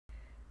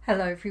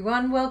Hello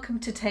everyone, welcome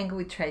to Tangle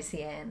with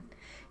Tracy Anne.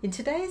 In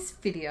today's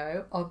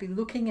video I'll be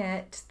looking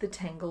at the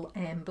Tangle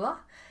Ambler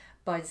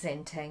by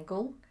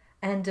Zentangle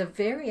and a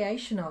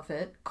variation of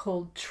it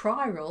called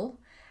Triral,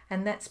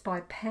 and that's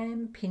by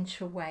Pam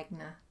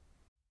Pincha-Wagener.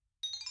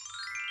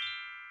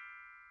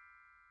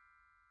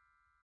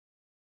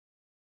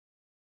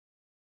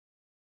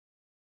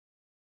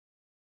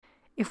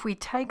 If we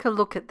take a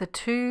look at the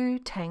two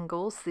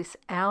tangles, this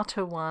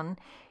outer one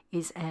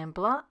is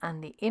Ambler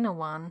and the inner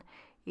one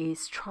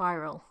is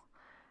Triral,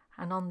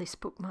 and on this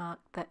bookmark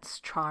that's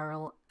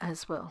Triral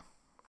as well.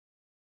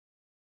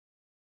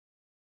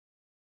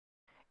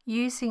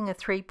 Using a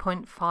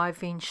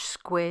 3.5-inch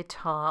square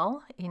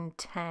tile in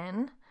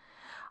tan,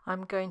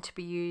 I'm going to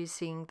be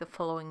using the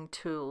following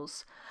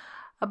tools.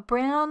 A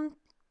brown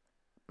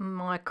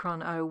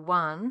Micron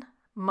 01,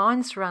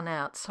 mine's run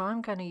out, so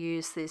I'm going to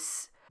use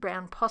this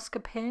brown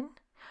Posca pen,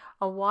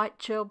 a white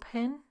gel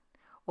pen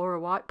or a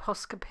white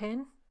Posca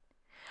pen,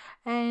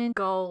 and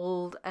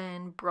gold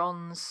and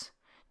bronze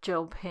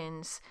gel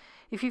pens.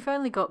 If you've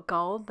only got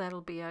gold,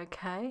 that'll be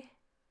okay.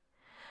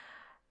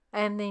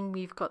 And then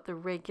we've got the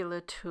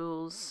regular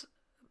tools,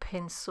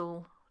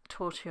 pencil,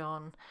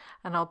 tortillon,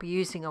 and I'll be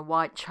using a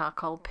white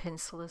charcoal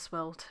pencil as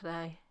well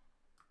today.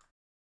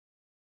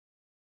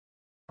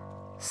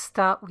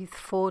 Start with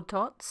 4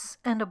 dots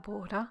and a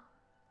border.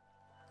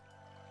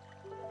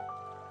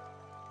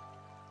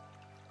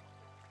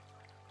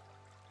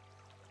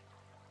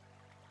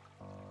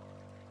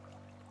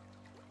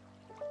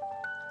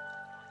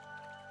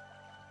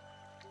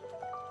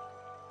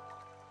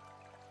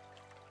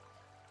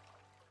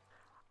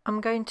 I'm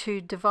going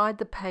to divide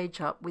the page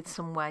up with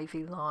some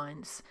wavy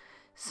lines.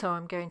 So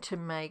I'm going to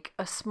make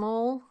a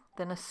small,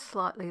 then a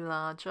slightly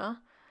larger,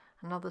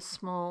 another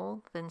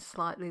small, then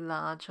slightly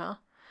larger,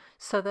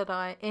 so that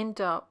I end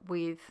up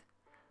with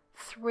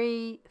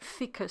 3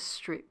 thicker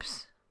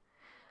strips.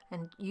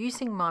 And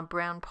using my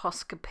brown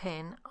Posca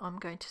pen, I'm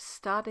going to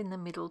start in the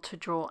middle to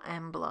draw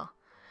Ambler.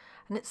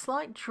 And it's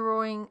like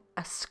drawing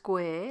a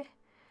square,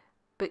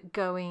 but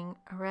going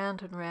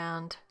around and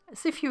round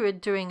as if you were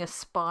doing a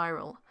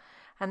spiral.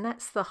 And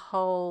that's the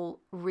whole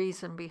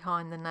reason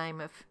behind the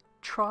name of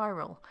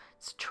Triral.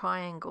 It's a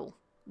triangle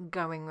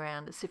going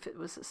round as if it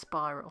was a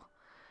spiral.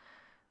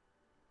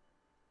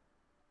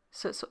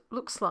 So it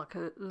looks like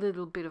a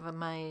little bit of a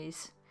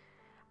maze.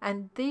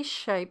 And these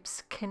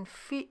shapes can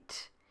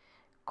fit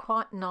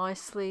quite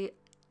nicely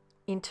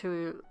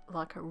into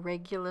like a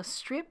regular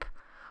strip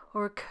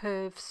or a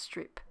curved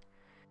strip.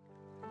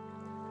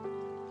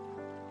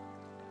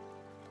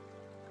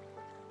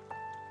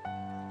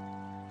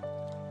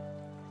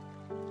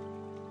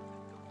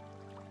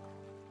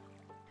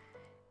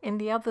 In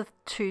the other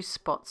 2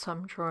 spots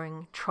I'm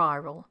drawing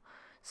Triral.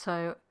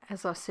 So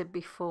as I said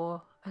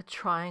before, a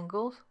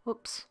triangle.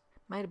 Oops,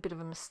 made a bit of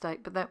a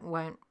mistake, but that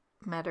won't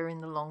matter in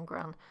the long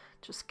run.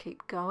 Just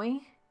keep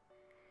going.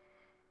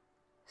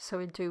 So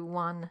we do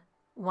one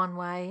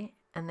way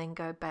and then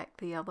go back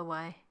the other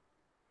way.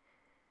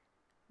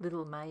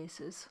 Little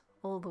mazes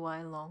all the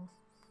way along.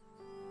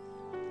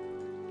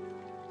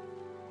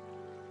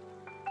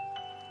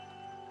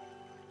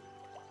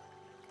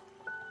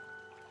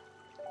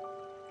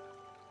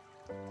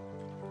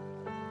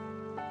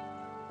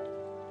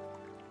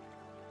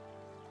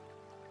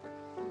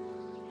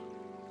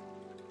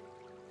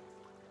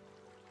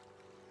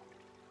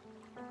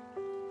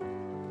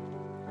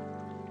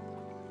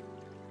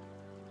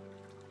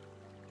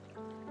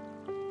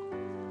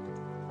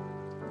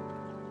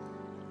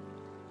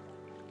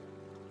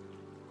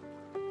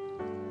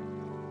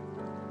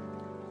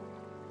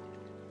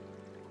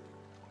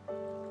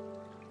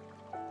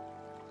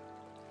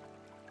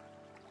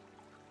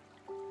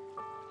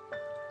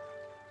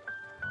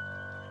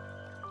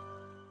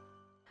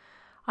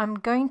 I'm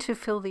going to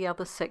fill the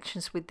other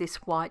sections with this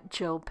white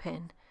gel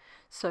pen.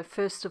 So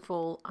first of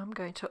all, I'm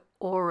going to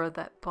aura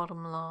that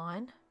bottom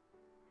line,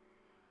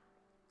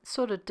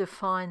 sort of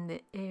define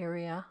the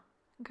area,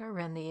 go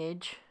around the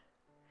edge,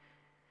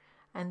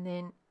 and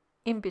then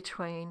in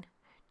between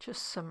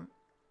just some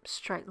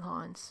straight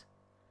lines.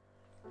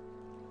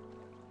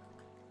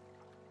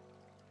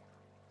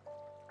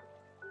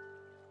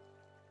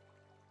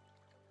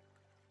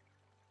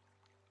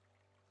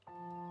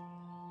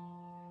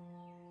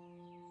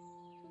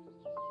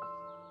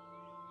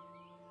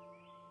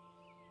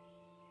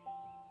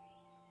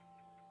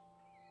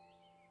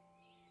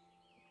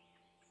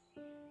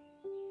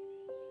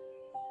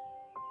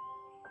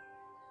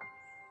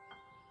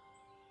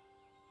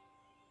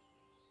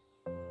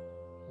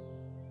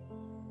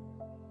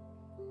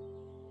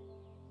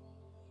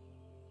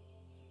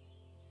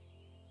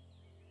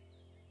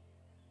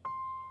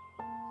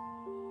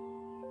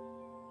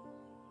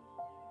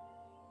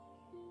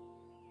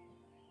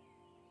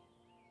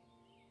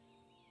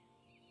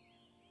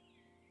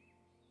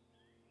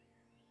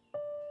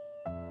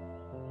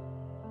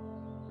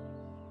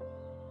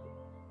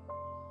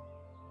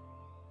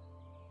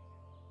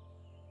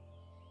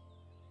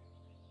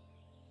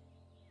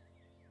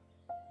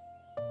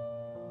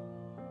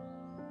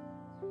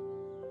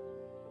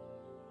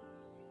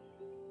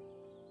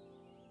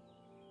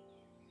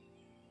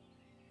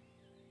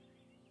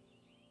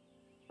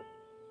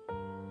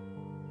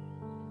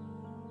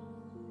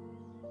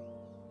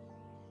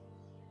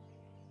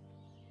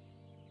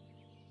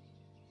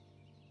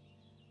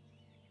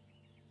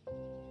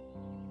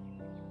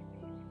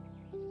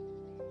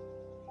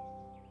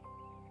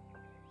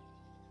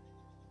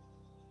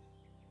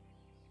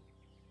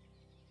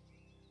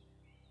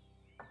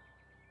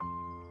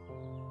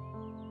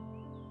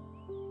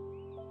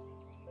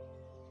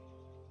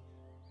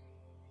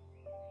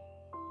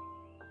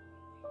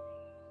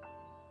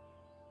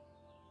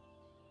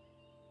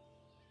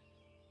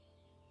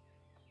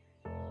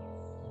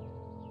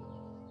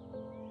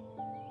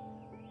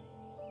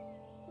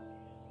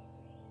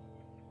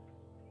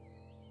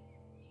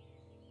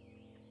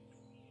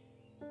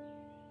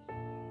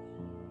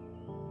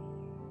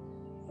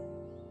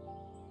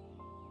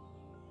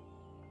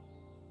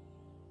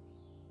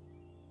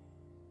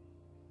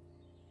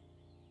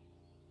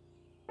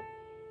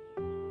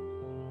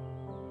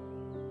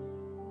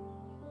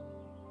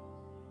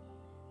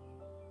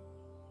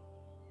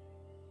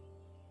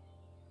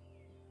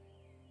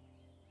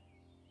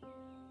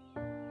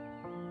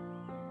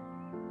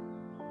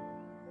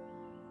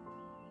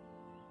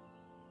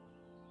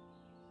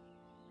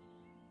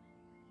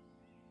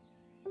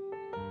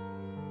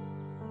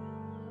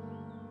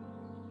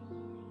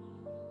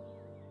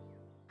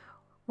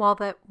 While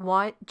that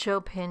white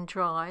gel pen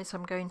dries,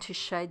 I'm going to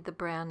shade the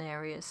brown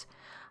areas,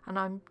 and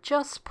I'm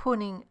just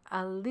putting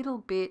a little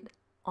bit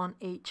on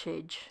each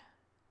edge,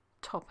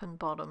 top and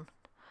bottom,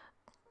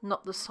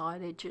 not the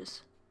side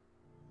edges.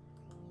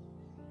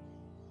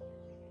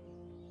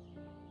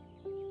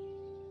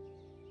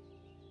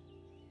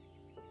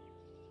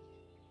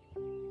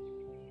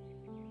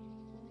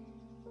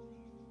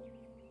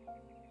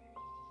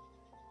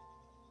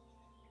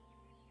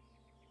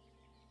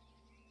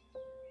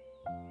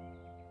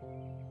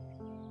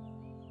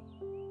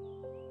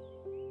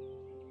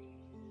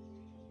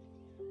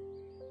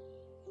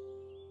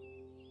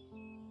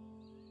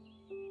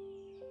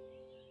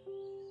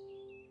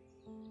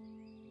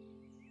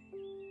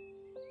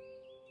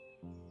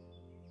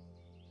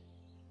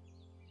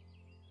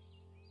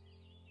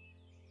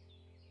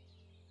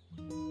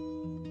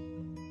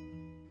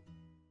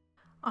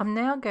 I'm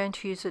now going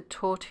to use a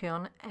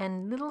tortillon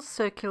and little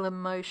circular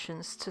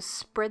motions to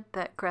spread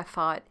that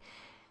graphite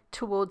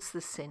towards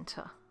the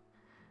center.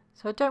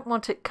 So I don't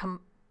want it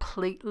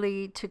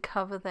completely to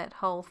cover that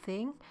whole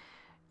thing,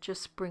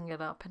 just bring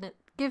it up, and it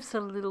gives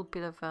a little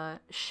bit of a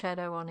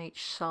shadow on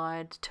each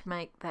side to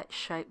make that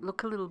shape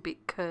look a little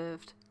bit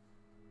curved.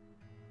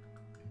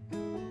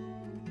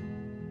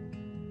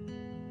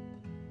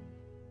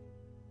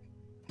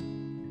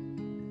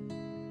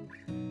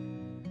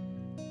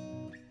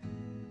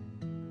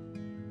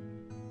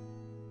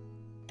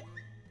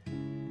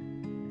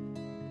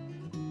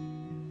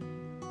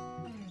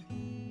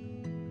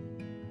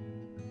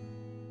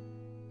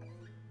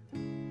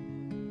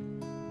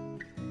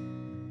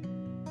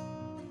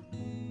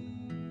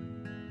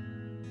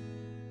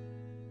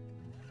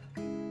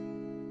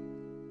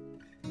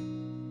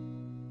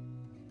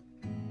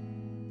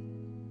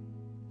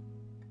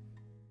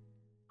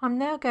 I'm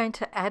now going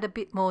to add a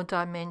bit more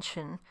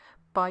dimension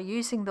by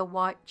using the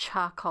white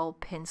charcoal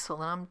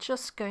pencil, and I'm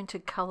just going to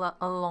colour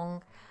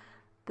along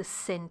the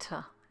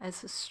centre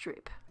as a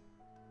strip.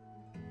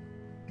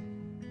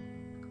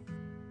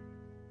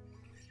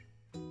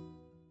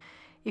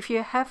 If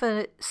you have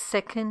a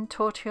second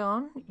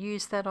tortillon,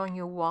 use that on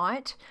your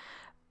white.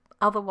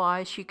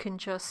 Otherwise you can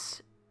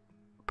just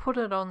put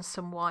it on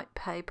some white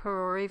paper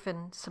or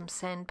even some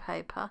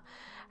sandpaper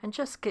and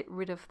just get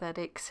rid of that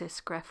excess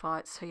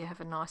graphite so you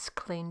have a nice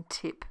clean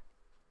tip.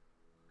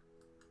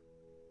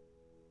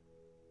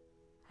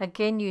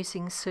 Again,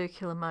 using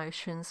circular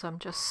motions, I'm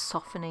just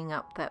softening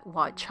up that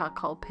white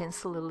charcoal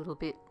pencil a little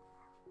bit.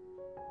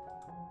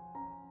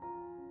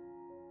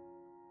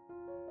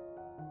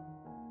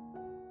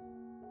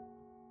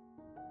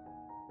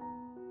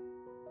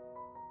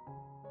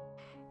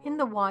 In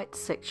the white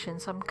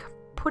sections, I'm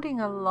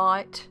putting a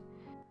light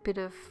bit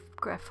of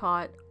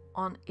graphite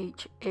on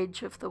each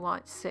edge of the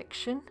white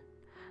section,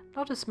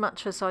 not as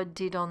much as I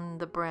did on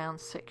the brown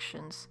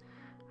sections.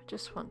 I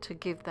just want to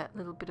give that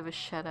little bit of a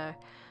shadow.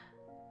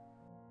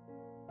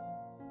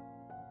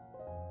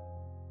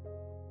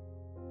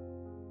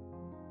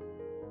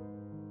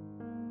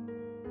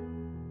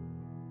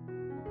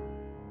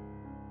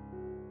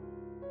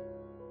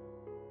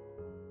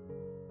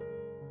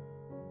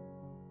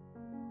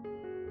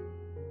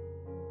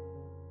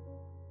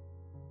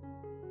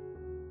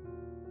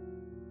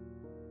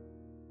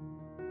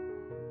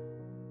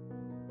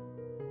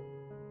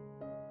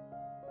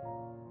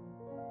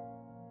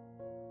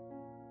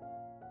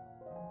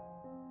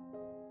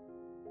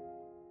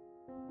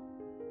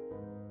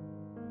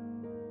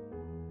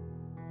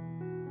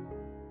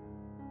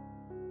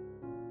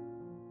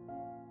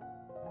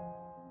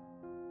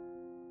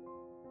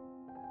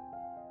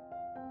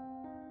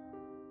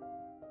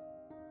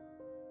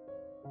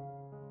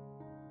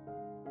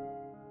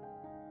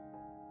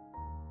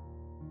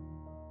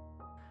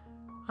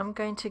 I'm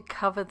going to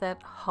cover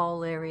that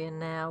whole area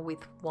now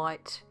with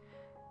white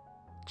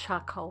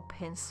charcoal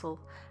pencil,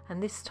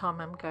 and this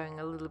time I'm going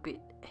a little bit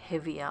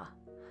heavier.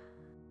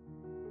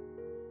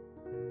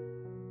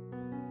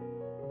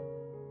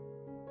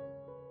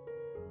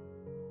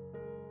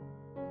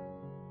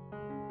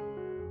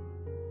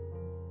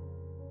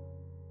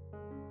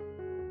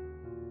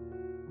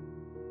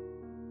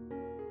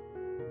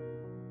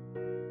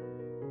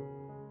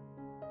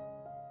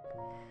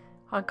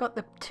 I got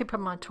the tip of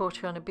my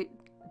tortillon a bit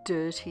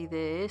dirty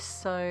there,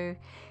 so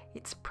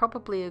it's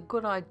probably a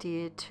good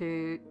idea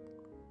to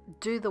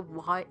do the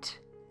white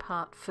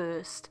part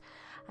first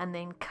and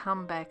then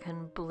come back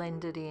and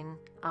blend it in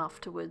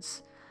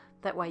afterwards.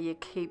 That way you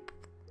keep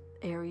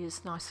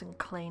areas nice and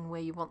clean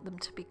where you want them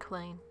to be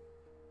clean.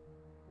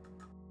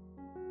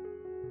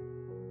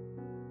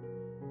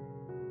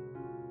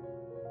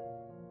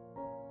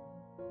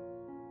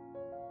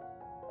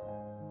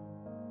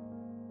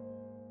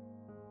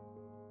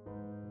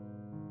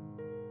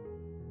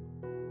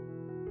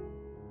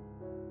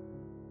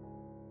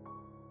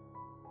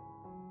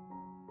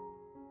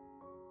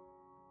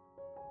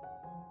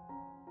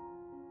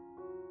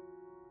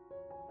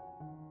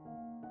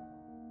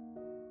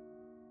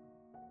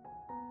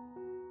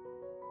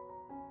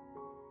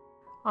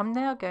 I'm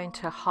now going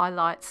to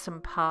highlight some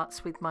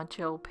parts with my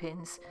gel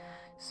pens,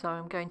 So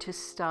I'm going to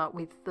start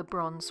with the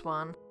bronze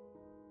one.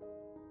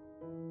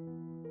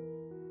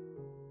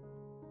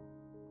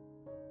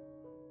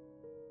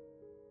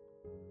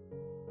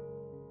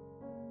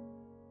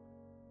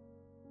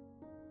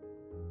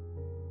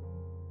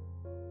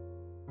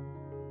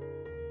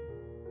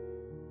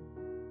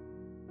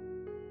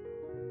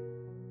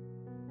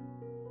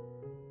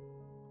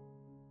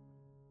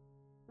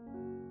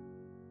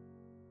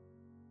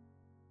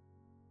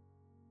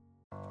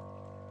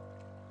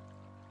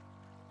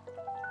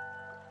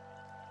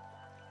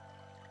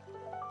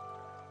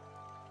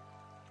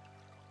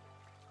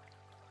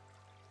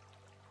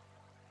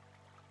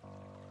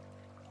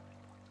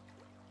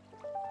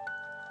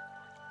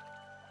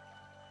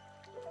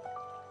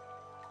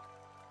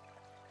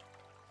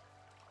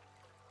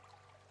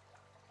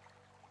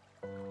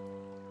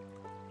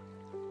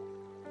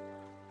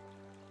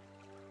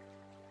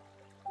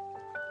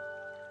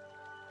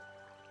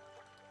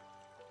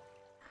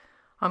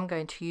 I'm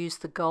going to use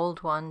the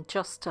gold one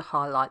just to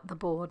highlight the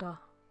border.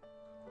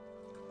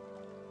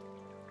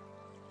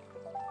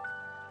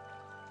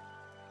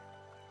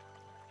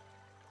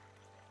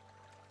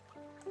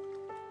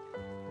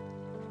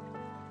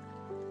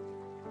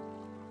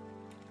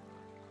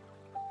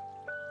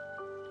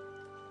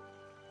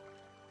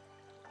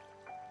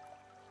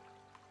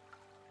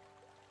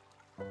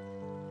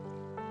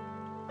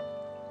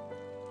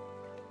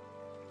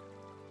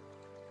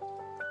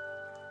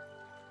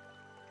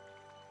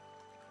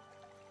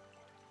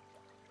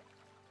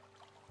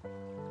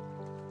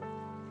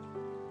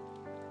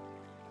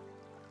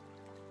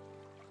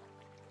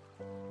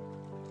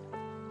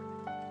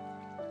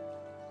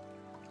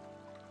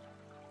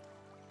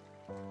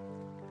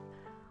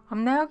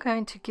 I'm now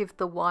going to give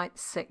the white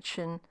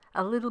section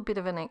a little bit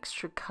of an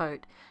extra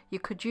coat. You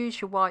could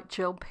use your white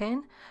gel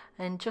pen,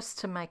 and just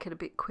to make it a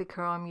bit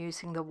quicker I'm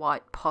using the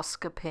white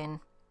Posca pen.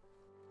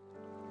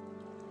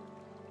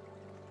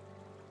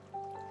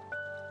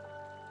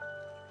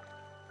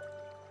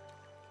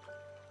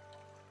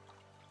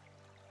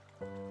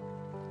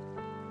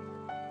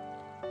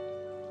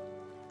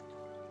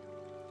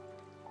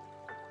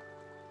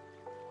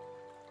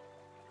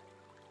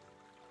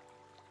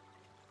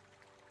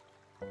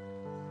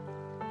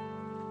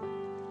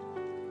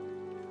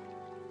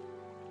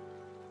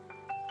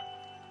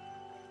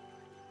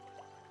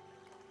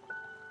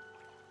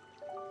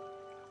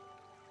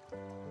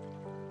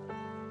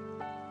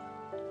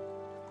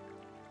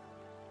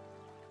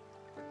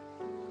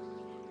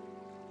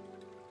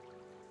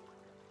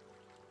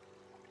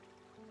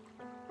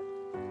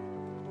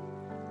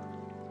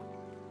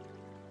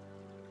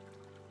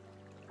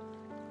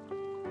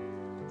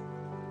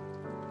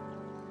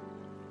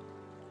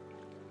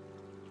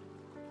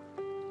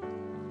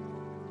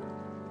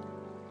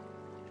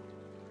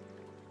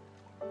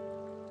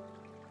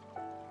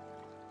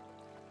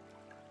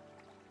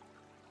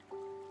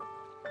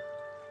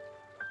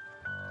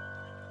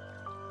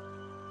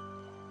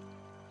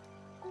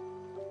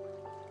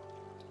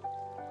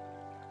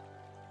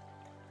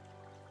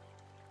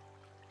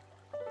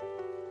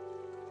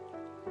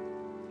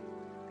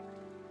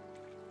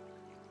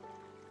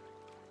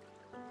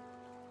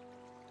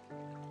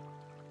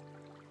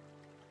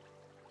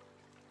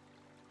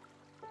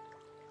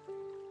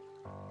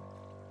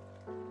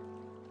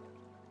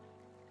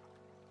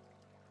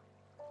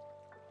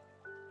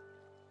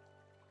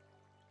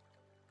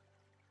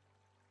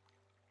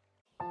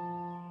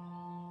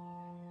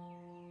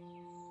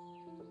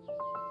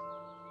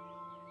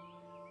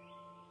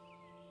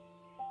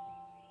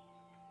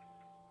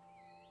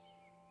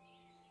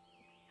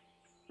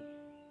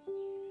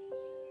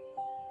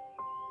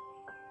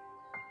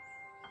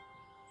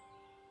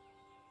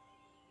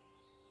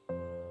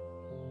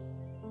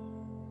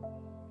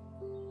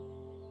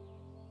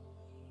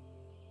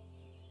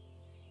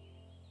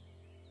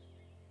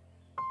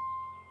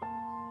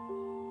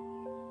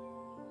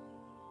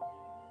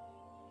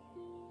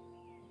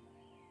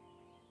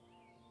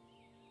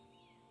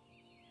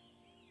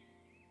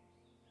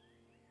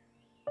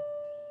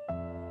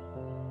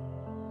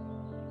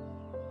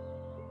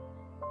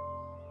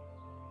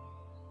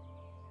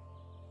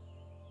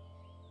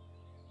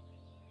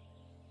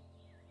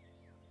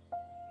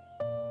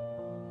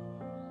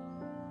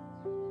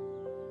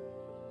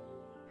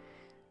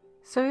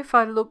 So if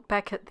I look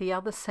back at the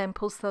other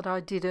samples that I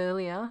did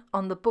earlier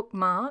on the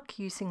bookmark,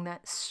 using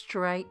that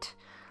straight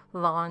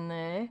line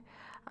there,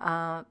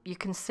 you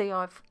can see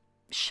I've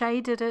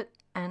shaded it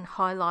and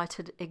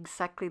highlighted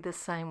exactly the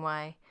same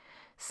way.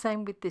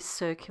 Same with this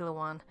circular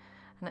one,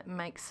 and it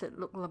makes it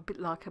look a bit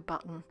like a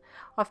button.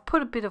 I've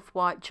put a bit of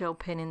white gel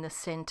pen in the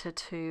center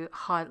to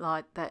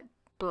highlight that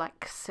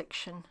black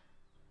section.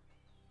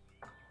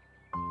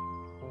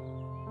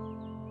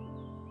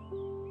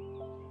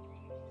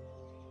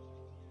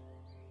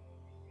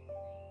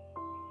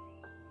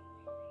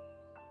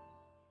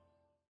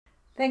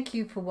 Thank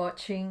you for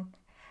watching,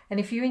 and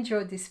if you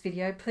enjoyed this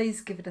video, please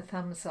give it a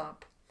thumbs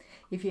up.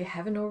 If you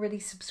haven't already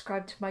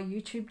subscribed to my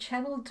YouTube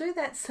channel, do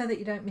that so that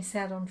you don't miss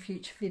out on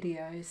future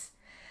videos.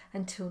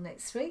 Until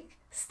next week,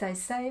 stay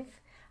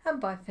safe and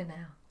bye for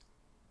now.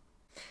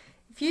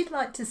 If you'd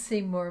like to see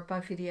more of my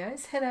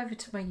videos, head over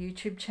to my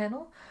YouTube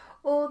channel,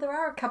 or there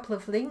are a couple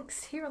of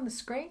links here on the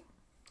screen,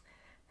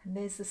 and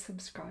there's the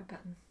subscribe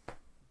button.